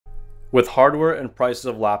With hardware and prices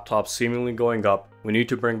of laptops seemingly going up, we need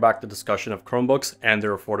to bring back the discussion of Chromebooks and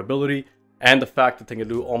their affordability, and the fact that they can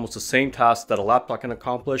do almost the same tasks that a laptop can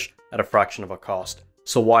accomplish at a fraction of a cost.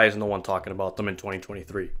 So why is no one talking about them in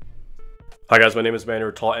 2023? Hi guys, my name is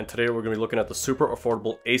Manuel Tall, and today we're going to be looking at the super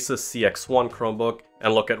affordable ASUS CX1 Chromebook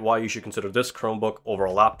and look at why you should consider this Chromebook over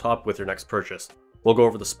a laptop with your next purchase. We'll go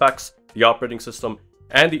over the specs, the operating system,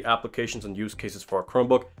 and the applications and use cases for a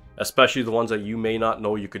Chromebook, especially the ones that you may not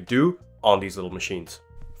know you could do on these little machines.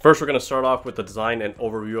 First, we're going to start off with the design and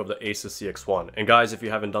overview of the ASUS CX1. And guys, if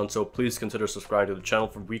you haven't done so, please consider subscribing to the channel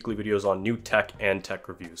for weekly videos on new tech and tech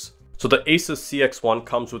reviews. So the ASUS CX1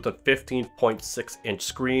 comes with a 15.6-inch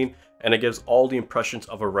screen, and it gives all the impressions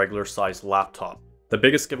of a regular sized laptop. The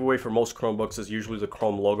biggest giveaway for most Chromebooks is usually the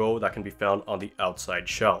Chrome logo that can be found on the outside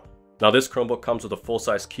shell. Now this Chromebook comes with a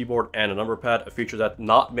full-size keyboard and a number pad, a feature that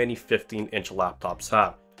not many 15-inch laptops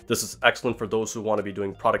have. This is excellent for those who want to be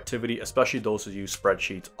doing productivity, especially those who use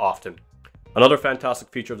spreadsheets often. Another fantastic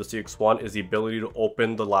feature of the CX1 is the ability to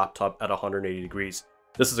open the laptop at 180 degrees.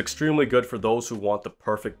 This is extremely good for those who want the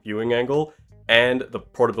perfect viewing angle and the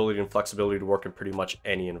portability and flexibility to work in pretty much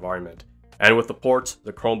any environment. And with the ports,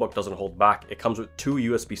 the Chromebook doesn't hold back. It comes with two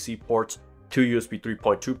USB-C ports, two USB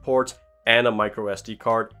 3.2 ports, and a micro SD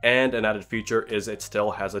card, and an added feature is it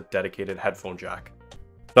still has a dedicated headphone jack.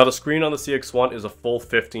 Now the screen on the CX1 is a full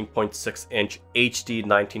 15.6-inch HD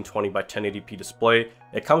 1920 by 1080p display.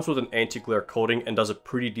 It comes with an anti-glare coating and does a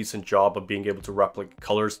pretty decent job of being able to replicate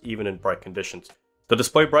colors even in bright conditions. The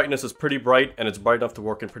display brightness is pretty bright and it's bright enough to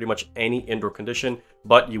work in pretty much any indoor condition,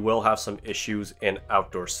 but you will have some issues in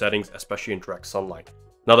outdoor settings, especially in direct sunlight.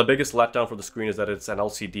 Now the biggest letdown for the screen is that it's an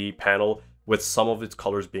LCD panel with some of its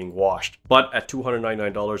colors being washed, but at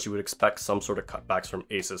 $299 you would expect some sort of cutbacks from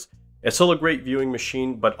ASUS. It's still a great viewing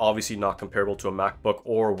machine, but obviously not comparable to a MacBook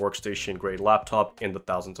or a workstation grade laptop in the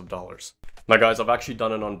thousands of dollars. Now guys, I've actually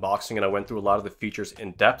done an unboxing and I went through a lot of the features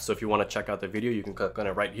in depth, so if you want to check out the video you can click on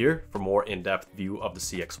it right here for more in-depth view of the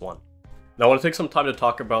CX1. Now I want to take some time to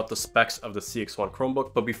talk about the specs of the CX1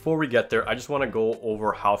 Chromebook, but before we get there I just want to go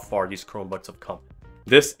over how far these Chromebooks have come.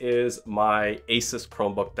 This is my ASUS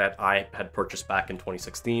Chromebook that I had purchased back in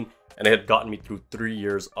 2016, and it had gotten me through 3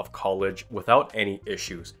 years of college without any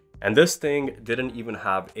issues. And this thing didn't even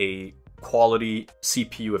have a quality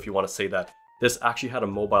CPU, if you want to say that. This actually had a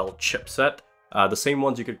mobile chipset, the same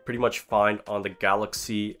ones you could pretty much find on the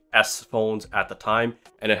Galaxy S phones at the time,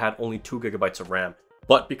 and it had only 2 GB of RAM.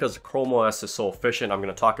 But because Chrome OS is so efficient, I'm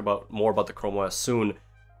going to talk more about the Chrome OS soon,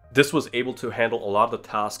 this was able to handle a lot of the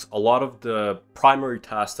tasks, a lot of the primary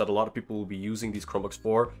tasks that a lot of people will be using these Chromebooks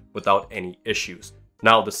for without any issues.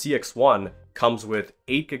 Now the CX1 comes with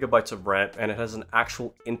 8 GB of RAM and it has an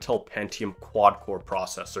actual Intel Pentium quad-core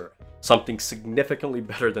processor, something significantly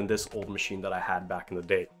better than this old machine that I had back in the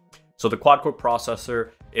day. So the quad-core processor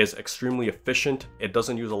is extremely efficient, it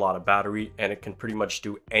doesn't use a lot of battery, and it can pretty much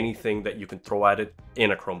do anything that you can throw at it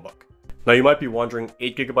in a Chromebook. Now you might be wondering,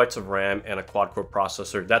 8 GB of RAM and a quad-core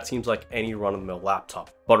processor, that seems like any run-of-the-mill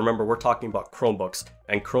laptop. But remember, we're talking about Chromebooks,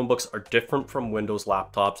 and Chromebooks are different from Windows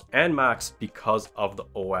laptops and Macs because of the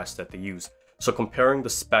OS that they use. So comparing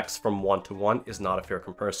the specs from one to one is not a fair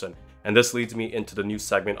comparison. And this leads me into the new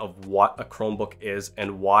segment of what a Chromebook is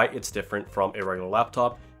and why it's different from a regular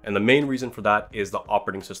laptop. And the main reason for that is the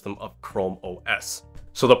operating system of Chrome OS.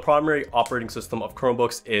 So the primary operating system of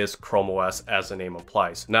Chromebooks is Chrome OS, as the name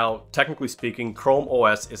implies. Now, technically speaking, Chrome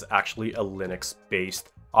OS is actually a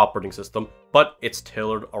Linux-based operating system, but it's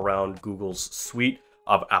tailored around Google's suite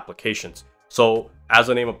of applications. So as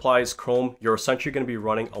the name implies, Chrome, you're essentially going to be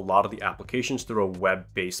running a lot of the applications through a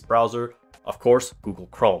web-based browser, of course, Google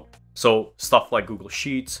Chrome. So stuff like Google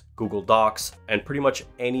Sheets, Google Docs, and pretty much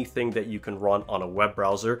anything that you can run on a web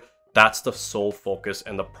browser, that's the sole focus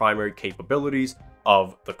and the primary capabilities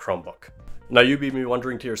of the Chromebook. Now you'd be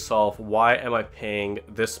wondering to yourself, why am I paying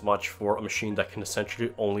this much for a machine that can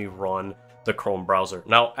essentially only run the Chrome browser?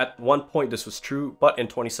 Now at one point this was true, but in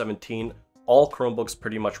 2017, all Chromebooks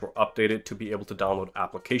pretty much were updated to be able to download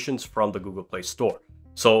applications from the Google Play Store.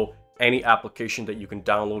 So any application that you can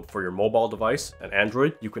download for your mobile device, an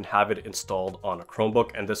Android, you can have it installed on a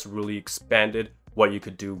Chromebook, and this really expanded what you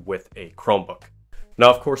could do with a Chromebook. Now,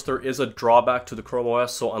 of course, there is a drawback to the Chrome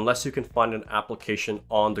OS, so unless you can find an application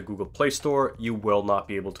on the Google Play Store, you will not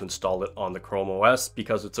be able to install it on the Chrome OS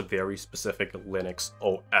because it's a very specific Linux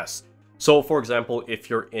OS. So, for example, if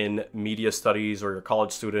you're in media studies or you're a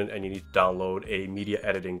college student and you need to download a media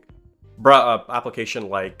editing application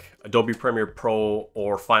like Adobe Premiere Pro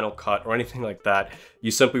or Final Cut or anything like that,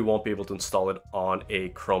 you simply won't be able to install it on a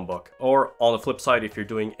Chromebook. Or on the flip side, if you're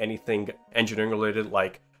doing anything engineering related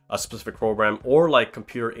like a specific program, or like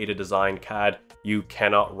computer aided design CAD, you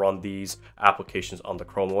cannot run these applications on the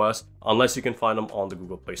Chrome OS unless you can find them on the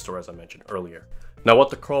Google Play Store, as I mentioned earlier. Now,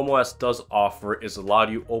 what the Chrome OS does offer is allow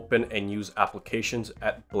you open and use applications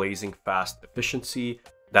at blazing fast efficiency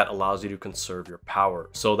that allows you to conserve your power.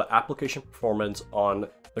 So the application performance on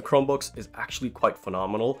the Chromebooks is actually quite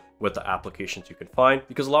phenomenal with the applications you can find,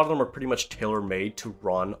 because a lot of them are pretty much tailor-made to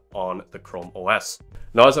run on the Chrome OS.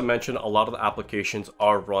 Now, as I mentioned, a lot of the applications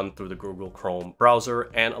are run through the Google Chrome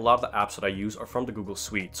browser, and a lot of the apps that I use are from the Google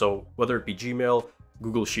Suite. So whether it be Gmail,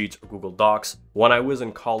 Google Sheets, or Google Docs, when I was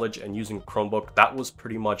in college and using Chromebook, that was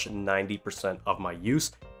pretty much 90% of my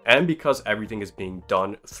use. And because everything is being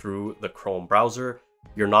done through the Chrome browser,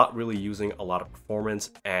 you're not really using a lot of performance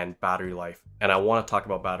and battery life. And I want to talk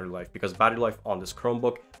about battery life because battery life on this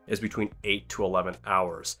Chromebook is between 8 to 11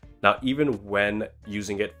 hours. Now, even when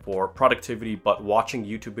using it for productivity, but watching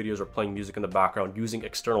YouTube videos or playing music in the background using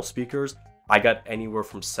external speakers, I got anywhere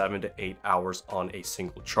from 7 to 8 hours on a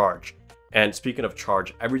single charge. And speaking of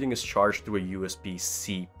charge, everything is charged through a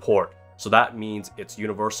USB-C port. So that means it's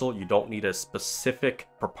universal. You don't need a specific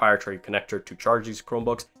proprietary connector to charge these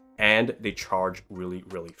Chromebooks, and they charge really,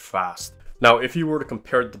 really fast. Now, if you were to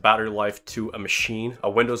compare the battery life to a machine, a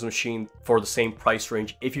Windows machine for the same price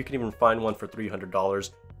range, if you can even find one for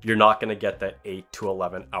 $300, you're not going to get that 8 to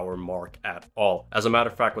 11 hour mark at all. As a matter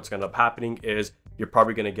of fact, what's going to end up happening is you're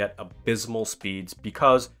probably going to get abysmal speeds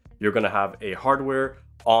because you're going to have a hardware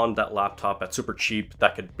on that laptop that's super cheap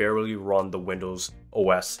that could barely run the Windows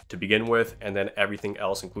OS to begin with, and then everything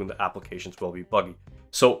else, including the applications, will be buggy.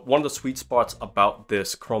 So one of the sweet spots about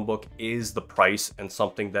this Chromebook is the price, and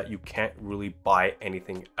something that you can't really buy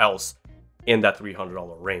anything else in that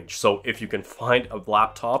 $300 range. So if you can find a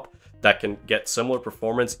laptop that can get similar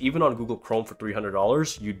performance, even on Google Chrome for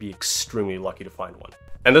 $300, you'd be extremely lucky to find one.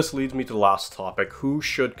 And this leads me to the last topic: who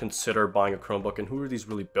should consider buying a Chromebook and who are these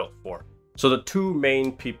really built for? So the two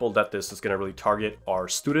main people that this is going to really target are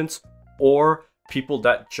students or people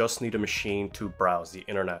that just need a machine to browse the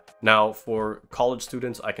internet. Now, for college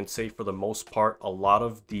students, I can say for the most part, a lot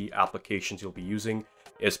of the applications you'll be using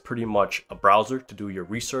is pretty much a browser to do your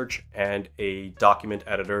research and a document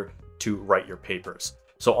editor to write your papers.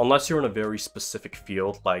 So unless you're in a very specific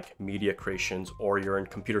field like media creations, or you're in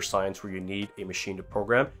computer science where you need a machine to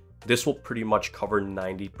program, this will pretty much cover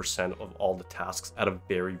 90% of all the tasks at a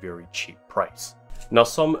very, very cheap price. Now,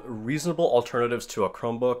 some reasonable alternatives to a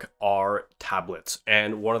Chromebook are tablets.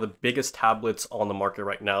 And one of the biggest tablets on the market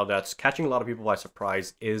right now that's catching a lot of people by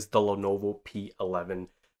surprise is the Lenovo P11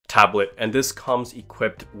 tablet. And this comes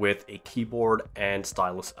equipped with a keyboard and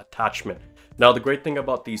stylus attachment. Now, the great thing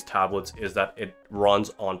about these tablets is that it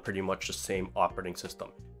runs on pretty much the same operating system.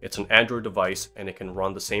 It's an Android device and it can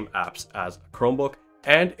run the same apps as a Chromebook,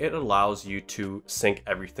 and it allows you to sync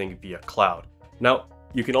everything via cloud. Now,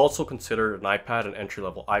 you can also consider an iPad, an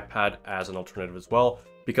entry-level iPad, as an alternative as well,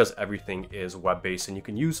 because everything is web-based and you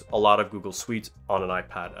can use a lot of Google Suites on an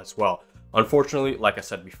iPad as well. Unfortunately, like I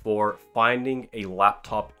said before, finding a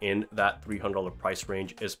laptop in that $300 price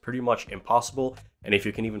range is pretty much impossible, and if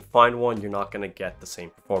you can even find one, you're not going to get the same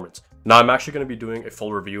performance. Now, I'm actually going to be doing a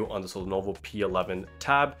full review on this Lenovo P11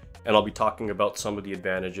 tab, and I'll be talking about some of the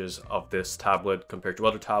advantages of this tablet compared to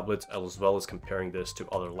other tablets, as well as comparing this to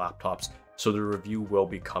other laptops. So the review will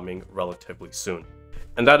be coming relatively soon.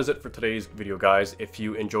 And that is it for today's video, guys. If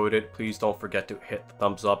you enjoyed it, please don't forget to hit the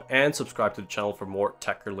thumbs up and subscribe to the channel for more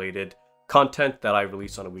tech-related content that I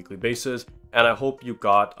release on a weekly basis. And I hope you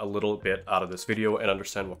got a little bit out of this video and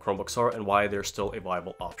understand what Chromebooks are and why they're still a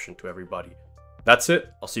viable option to everybody. That's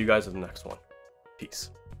it. I'll see you guys in the next one. Peace.